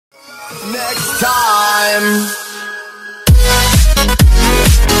next time.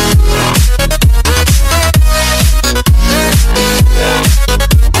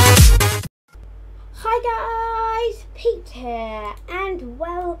 Hi guys, Pete here, and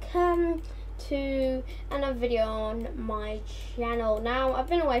welcome to another video on my channel. Now, I've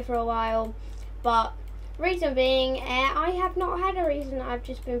been away for a while, but reason being, I have not had a reason. I've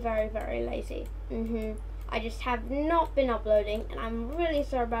just been very lazy. I just have not been uploading, and I'm really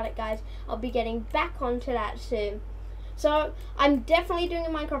sorry about it, guys. I'll be getting back onto that soon. So I'm definitely doing a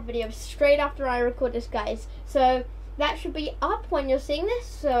Minecraft video straight after I record this, guys. So that should be up when you're seeing this.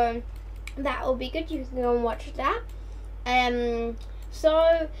 So that will be good. You can go and watch that.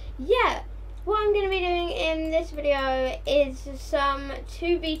 So yeah, what I'm going to be doing in this video is some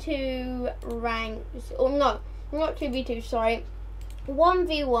 2v2 ranks, or no, not 2v2, sorry,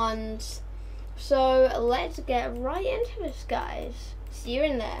 1v1s. So let's get right into this, guys. See you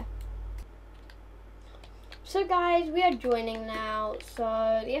in there. So guys, we are joining now.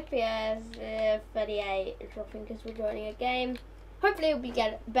 So the FPS is 38 is dropping because we're joining a game. Hopefully it'll be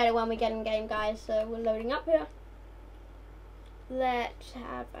better when we get in game, guys. So we're loading up here. Let's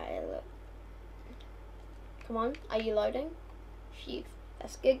have a look. Come on, are you loading? Phew,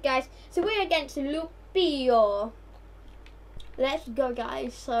 that's good, guys. So we're against Lupio. Let's go,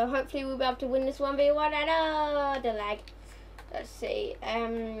 guys. So hopefully we'll be able to win this 1v1. The lag. Let's see.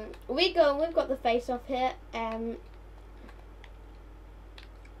 We've got the face off here.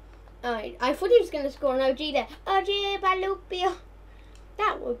 Alright, I thought he was going to score an OG there. OG by Lupio.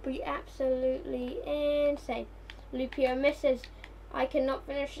 That would be absolutely insane. Lupio misses. I cannot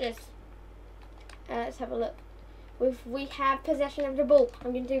finish this. Let's have a look. We have possession of the ball.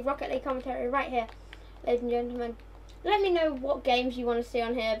 I'm going to do Rocket League commentary right here, ladies and gentlemen. Let me know what games you want to see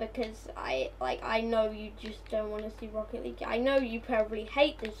on here, because I know you just don't want to see Rocket League. I know you probably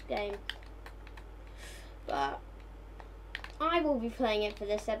hate this game, but I will be playing it for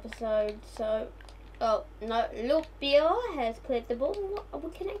this episode. So, oh no, Lupio has cleared the ball. What?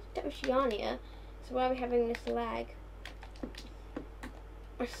 We're connected to Oceania, so why are we having this lag?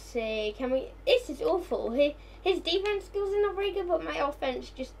 Let's see, can we? This is awful. His defense skills are not very good, but my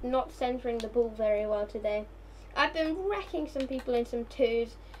offense just not centering the ball very well today. I've been wrecking some people in some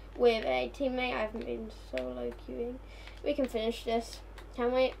twos with a teammate. I haven't been solo queuing. We can finish this,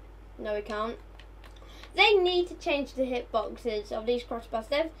 can we? No, we can't. They need to change the hitboxes of these crossbars.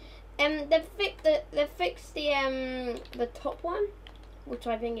 They've fixed the top one, which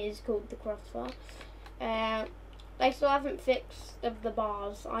I think is called the crossbar. They still haven't fixed the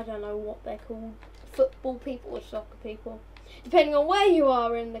bars. I don't know what they're called. Football people or soccer people, depending on where you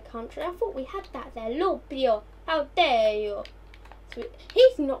are in the country. I thought we had that there. Lupio, how dare you? So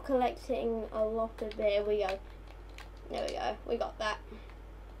he's not collecting a lot of. There we go. There we go. We got that.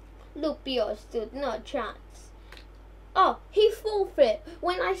 Lupio stood no chance. Oh, he forfeit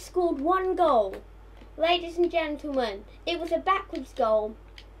when I scored one goal. Ladies and gentlemen, it was a backwards goal.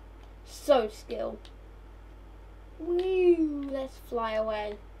 So skill. Woo! Let's fly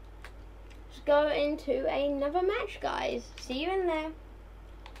away. Let's go into another match, guys. See you in there.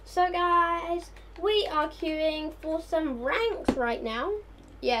 So guys, we are queuing for some ranks right now.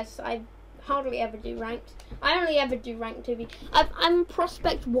 Yes, I hardly ever do ranked. I only ever do ranked 2v. I'm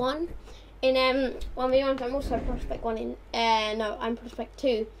prospect 1 in 1v1s. I'm also prospect 1 in no, I'm prospect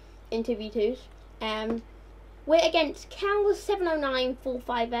 2 in 2v2s. We're against Cal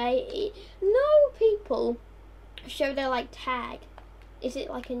 709458. No people show their like tag. Is it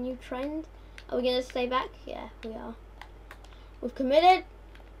like a new trend? Are we gonna stay back? Yeah, we are. We've committed.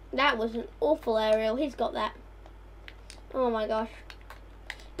 That was an awful aerial. He's got that. Oh my gosh.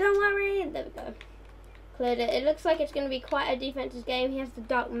 Don't worry. There we go. Cleared it. It looks like it's gonna be quite a defensive game. He has the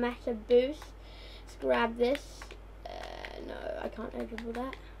dark matter boost. Let's grab this. No, I can't air dribble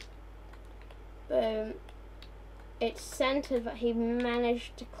that. Boom. It's centered, but he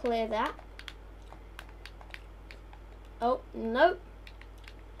managed to clear that. Oh, nope.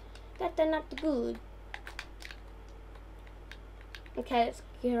 That's not good. Okay, let's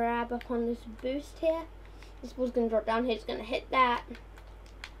grab up on this boost here. This ball's going to drop down here. It's going to hit that.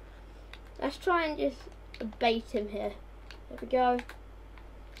 Let's try and just bait him here. There we go.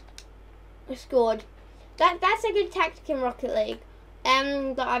 I scored. That's a good tactic in Rocket League.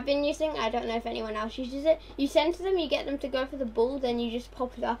 That I've been using. I don't know if anyone else uses it. You center them, you get them to go for the ball, then you just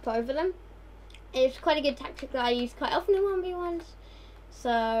pop it up over them. It's quite a good tactic that I use quite often in 1v1s.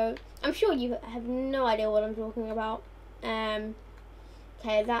 So I'm sure you have no idea what I'm talking about.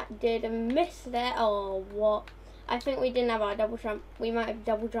 Okay, that did a miss there. Oh, what? I think we didn't have our double jump. We might have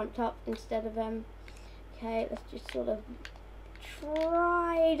double jumped up instead of okay, let's just sort of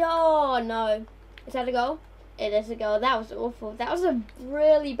try it. Oh, no. Is that a goal? It is a goal. That was awful. That was a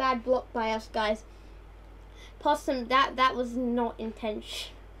really bad block by us, guys. Possum, that was not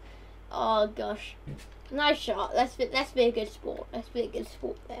intentional. Oh gosh. Nice shot. Let's be a good sport. Let's be a good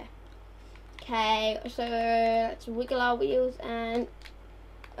sport there. Okay, so let's wiggle our wheels and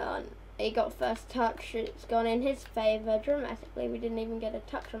he got first touch. It's gone in his favour dramatically. We didn't even get a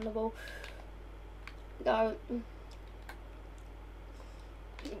touch on the ball. Go.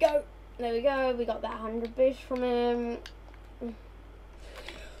 Go. There we go. We got that 100 boost from him.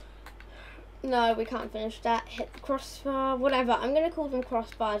 No, we can't finish that. Hit the crossbar. Whatever. I'm going to call them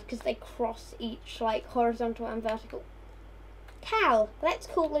crossbars because they cross each, like, horizontal and vertical. Cal. Let's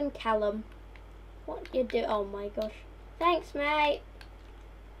call him Callum. What you do? Oh my gosh. Thanks, mate.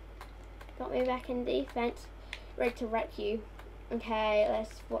 Got me back in defense. Ready to wreck you. Okay,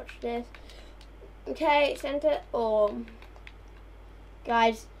 let's watch this. Okay, center. Oh.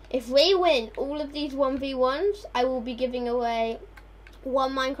 Guys, if we win all of these 1v1s, I will be giving away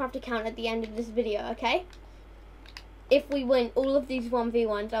one Minecraft account at the end of this video, okay? If we win all of these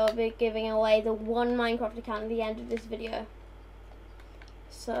 1v1s, I will be giving away the one Minecraft account at the end of this video.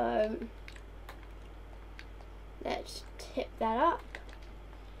 So, let's tip that up.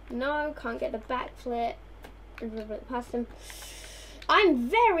 No, can't get the backflip. Dribble it past him. I'm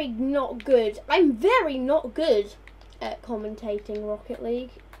very not good at commentating Rocket League.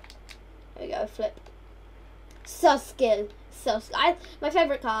 There we go, flip. So skill. My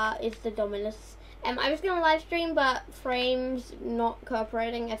favourite car is the Dominus. I was going to live stream, but frames not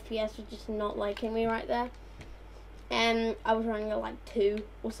cooperating. FPS was just not liking me right there. And I was running at like 2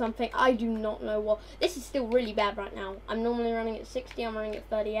 or something. I do not know what. This is still really bad right now. I'm normally running at 60. I'm running at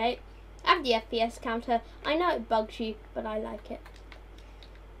 38. I have the FPS counter. I know it bugs you, but I like it.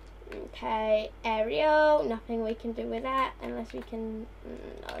 Okay, aerial. Nothing we can do with that unless we can.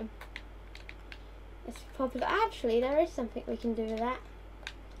 No. Let's pop it. Actually, there is something we can do with that.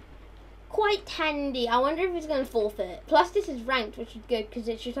 Quite handy. I wonder if it's going to forfeit. Plus, this is ranked, which is good because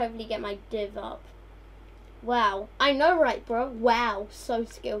it should hopefully get my div up. Wow. I know, right, bro? Wow. So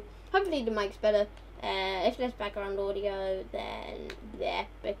skilled. Hopefully, the mic's better. If there's background audio, then yeah,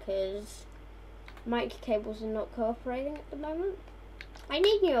 because mic cables are not cooperating at the moment. I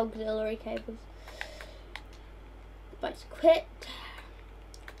need new auxiliary cables. Let's quit.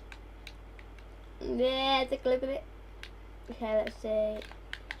 There's a clip of it. Okay, let's see.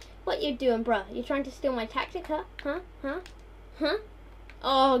 What you doing, bruh? You trying to steal my tactic, huh? Huh?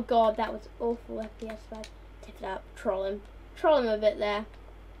 Oh god, that was awful FPS bad. Tip it up, troll him a bit there.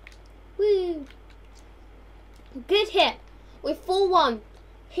 Woo! Good hit. We're 4-1.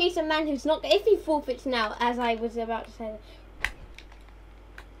 He's a man who's not. If he forfeits now, as I was about to say,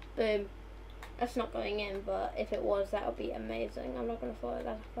 boom. That's not going in, but if it was, that would be amazing. I'm not going to follow that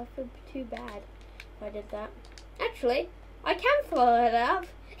up. That would be too bad if I did that. Actually, I can follow it up.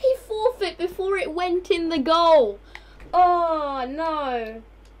 He forfeit before it went in the goal. Oh, no.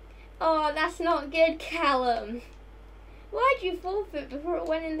 Oh, that's not good, Callum. Why'd you forfeit before it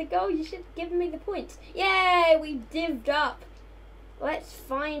went in the goal? You should have given me the points. Yay, we divvied up. Let's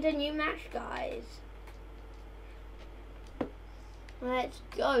find a new match, guys. Let's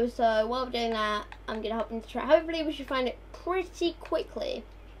go. So while we're doing that, I'm going to hop into try. Hopefully we should find it pretty quickly.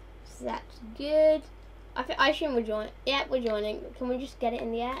 So that's good. I assume we're joining. Yeah, we're joining. Can we just get it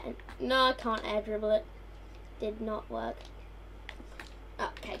in the air? No, I can't air dribble it. Did not work.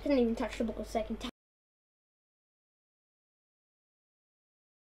 Okay, couldn't even touch the ball a second time.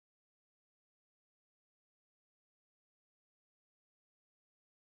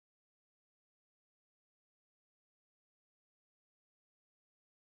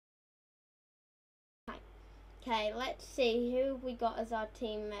 Okay, let's see who we got as our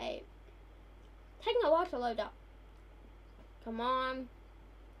teammate. Taking a while to load up. Come on.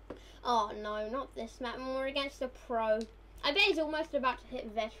 Oh no, not this map. We're against a pro. I bet he's almost about to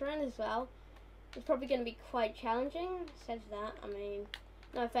hit veteran as well. It's probably going to be quite challenging. It says that. I mean,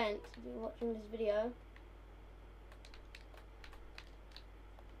 no offense if you're watching this video.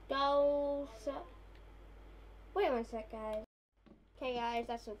 Goals. Wait 1 sec, guys. Okay, guys,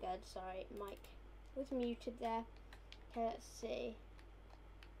 that's all good. Sorry, mic was muted there. Okay, let's see.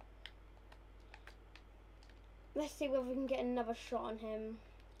 Let's see whether we can get another shot on him.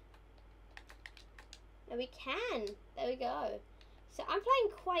 There we can. There we go. So I'm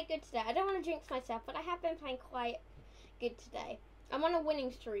playing quite good today. I don't want to jinx myself, but I have been playing quite good today. I'm on a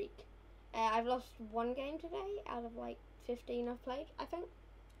winning streak. I've lost 1 game today out of like 15 I've played, I think.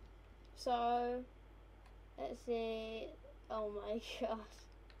 So let's see. Oh my gosh.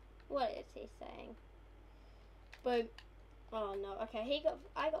 What is he saying? Boom. Oh no. Okay,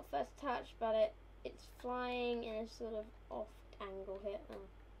 I got first touch, but it's flying in a sort of off angle here. Oh,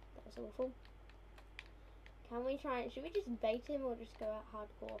 that's awful. Can we try and should we just bait him or just go out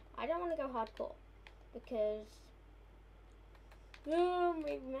hardcore? I don't want to go hardcore because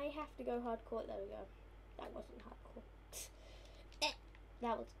we may have to go hardcore. There we go. That wasn't hardcore.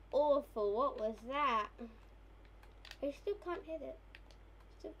 That was awful. What was that? I still can't hit it.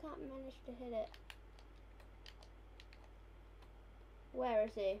 Still can't manage to hit it. Where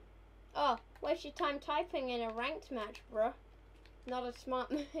is he? Oh, waste your time typing in a ranked match, bruh. Not a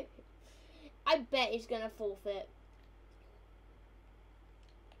smart move. I bet he's gonna forfeit.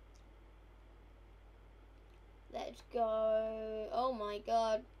 Let's go. Oh my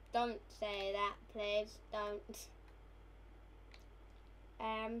god. Don't say that, please. Don't.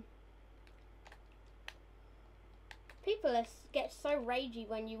 People get so ragey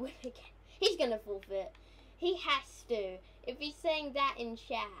when you win again. He's gonna forfeit. He has to. If he's saying that in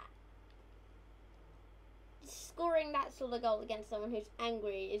chat. Scoring that sort of goal against someone who's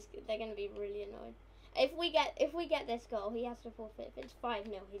angry they're gonna be really annoyed. If we get this goal, he has to forfeit. If it's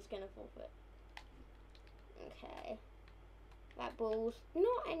 5-0, he's gonna forfeit. Okay. That ball's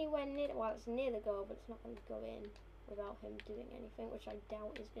not anywhere near, well, it's near the goal, but it's not going to go in without him doing anything, which I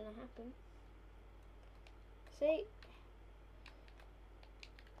doubt is going to happen. See?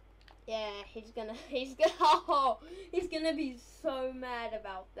 Yeah, he's gonna be so mad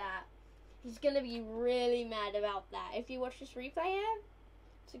about that. He's gonna be really mad about that. If you watch this replay here,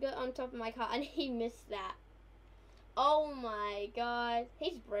 to go on top of my car, and he missed that. Oh my god.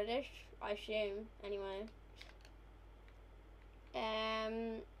 He's British, I assume, anyway.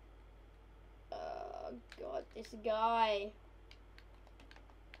 Oh god, this guy,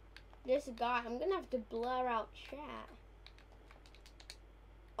 I'm gonna have to blur out chat.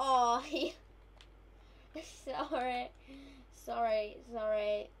 Oh, he, sorry,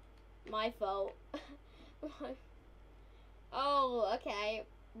 my fault. Oh, okay,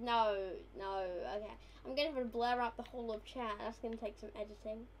 no, okay, I'm gonna have to blur out the whole of chat. That's gonna take some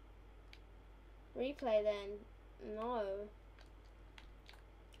editing. Replay then, no.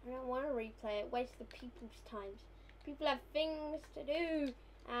 I don't want to replay it. Waste the people's time. People have things to do,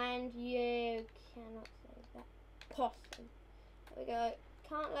 and you cannot say that. Possum. There we go.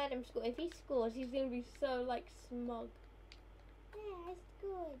 Can't let him score. If he scores, he's gonna be so like smug. Yeah, I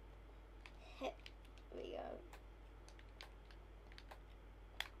scored. There we go.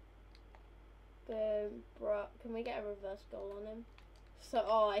 Boom, bro. Can we get a reverse goal on him? So,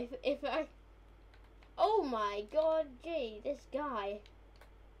 if I. Oh my god, gee, this guy.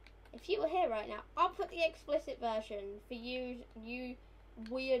 If you were here right now, I'll put the explicit version for you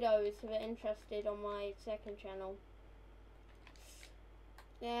weirdos who are interested on my second channel.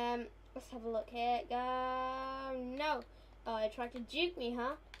 Let's have a look here. Go. No. Oh, tried to juke me,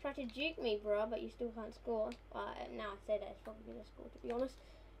 huh? Tried to juke me, bro, but you still can't score. Now I say that, it's probably going to score, to be honest.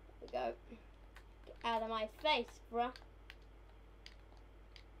 There we go. Get out of my face, bro.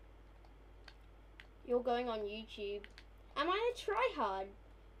 You're going on YouTube. Am I a tryhard?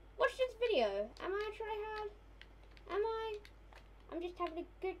 Watch this video. Am I a tryhard? Am I? I'm just having a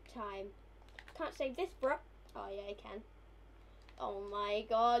good time. Can't save this, bro. Oh yeah, I can. Oh my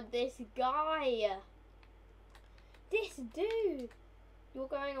god, this guy. This dude. You're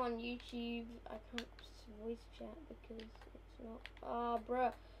going on YouTube. I can't voice chat because it's not. Oh,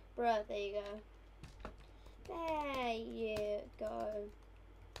 bruh. There you go. There you go.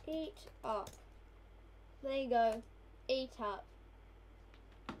 Eat up. There you go. Eat up.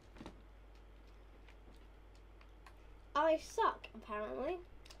 I suck, apparently,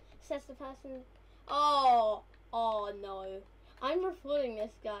 says the person. Oh no. I'm reporting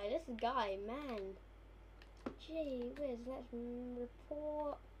this guy. This guy, man. Gee whiz, let's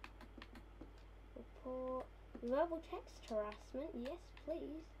report. Verbal text harassment, yes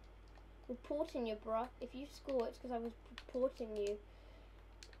please. Reporting you, bruh. If you score, it's because I was reporting you.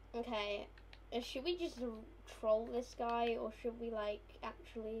 Okay, should we just troll this guy, or should we, like,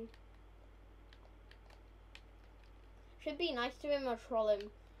 actually... Should be nice to him or troll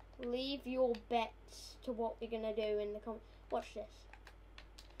him. Leave your bets to what we're gonna do in the comments. Watch this.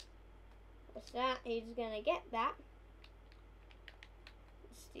 What's that? He's gonna get that.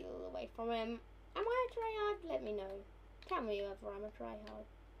 Steal away from him. Am I a tryhard? Let me know. Tell me whether I'm a tryhard.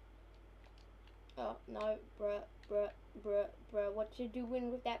 Oh no, bruh. What you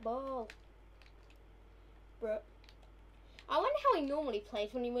doing with that ball? Bruh. I wonder how he normally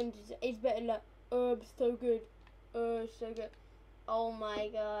plays when he wins. He's better like, oh, I'm so good. Oh, so good. Oh my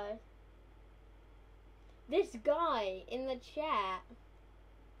god. This guy in the chat.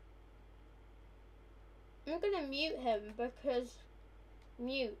 I'm gonna mute him because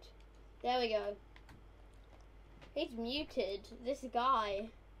mute. There we go. He's muted. This guy.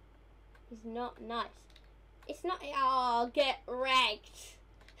 He's not nice. It's not. Oh, get wrecked.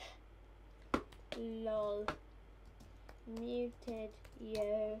 Lol. Muted.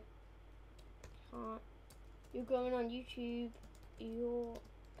 Yo. Can't. You're going on YouTube. You're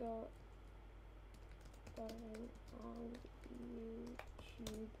going on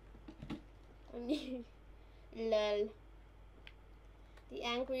YouTube. Lol. The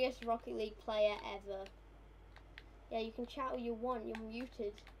angriest Rocket League player ever. Yeah, you can chat all you want. You're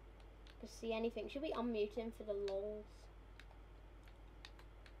muted. You can see anything. Should we unmute him for the lols?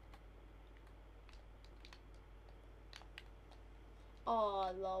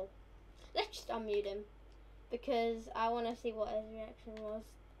 Oh, lol. Let's just unmute him. Because I want to see what his reaction was.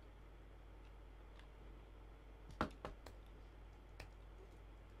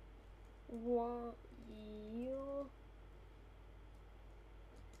 What you...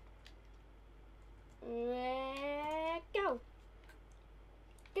 Go!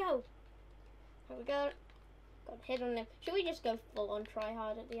 Go! Here we go. Got a hit on him. Should we just go full on try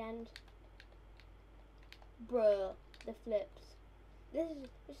hard at the end? Bruh, the flips.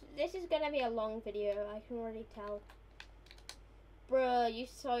 This is gonna be a long video, I can already tell. Bruh, are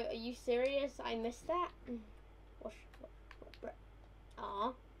you serious? I missed that? What bruh?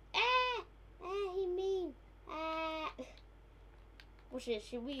 Aw. He mean. Watch this,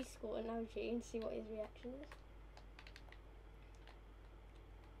 should we score an OG and see what his reaction is?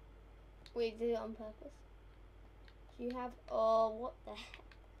 We did it on purpose. Do you have, oh, what the heck?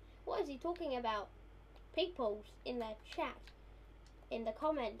 What is he talking about? People's in the chat. In the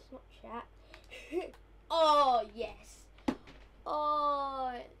comments, not chat. Oh, yes.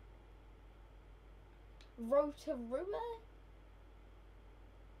 Oh. Rotorua?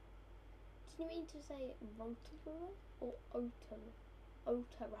 Did you mean to say Rotorua or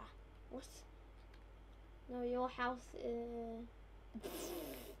Otara? What? No, your house is...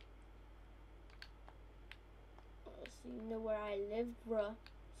 So you know where I live, bruh.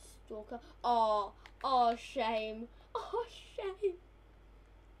 Stalker. Oh, shame. Oh, shame.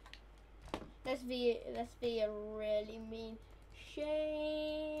 Let's be a really mean.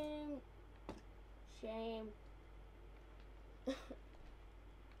 Shame. Shame.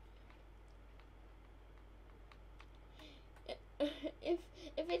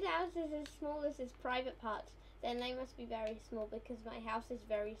 If his house is as small as his private parts, then they must be very small because my house is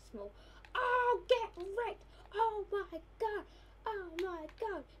very small. Oh, get wrecked! Oh my god! Oh my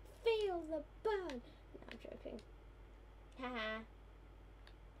god! Feel the burn! No, I'm joking. Haha.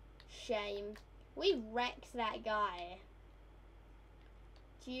 Shame. We wrecked that guy.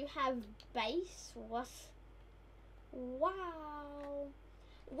 Do you have base? What? Wow.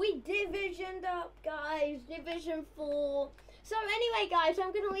 We divisioned up, guys. Division 4. So anyway, guys,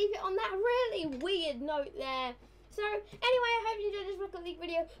 I'm going to leave it on that really weird note there. So anyway, I hope you enjoyed this Rocket League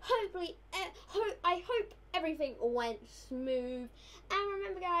video. Hopefully, I hope everything went smooth. And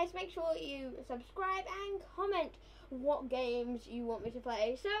remember, guys, make sure you subscribe and comment what games you want me to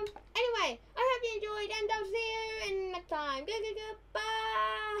play. So anyway, I hope you enjoyed, and I'll see you in next time. Go, go, go.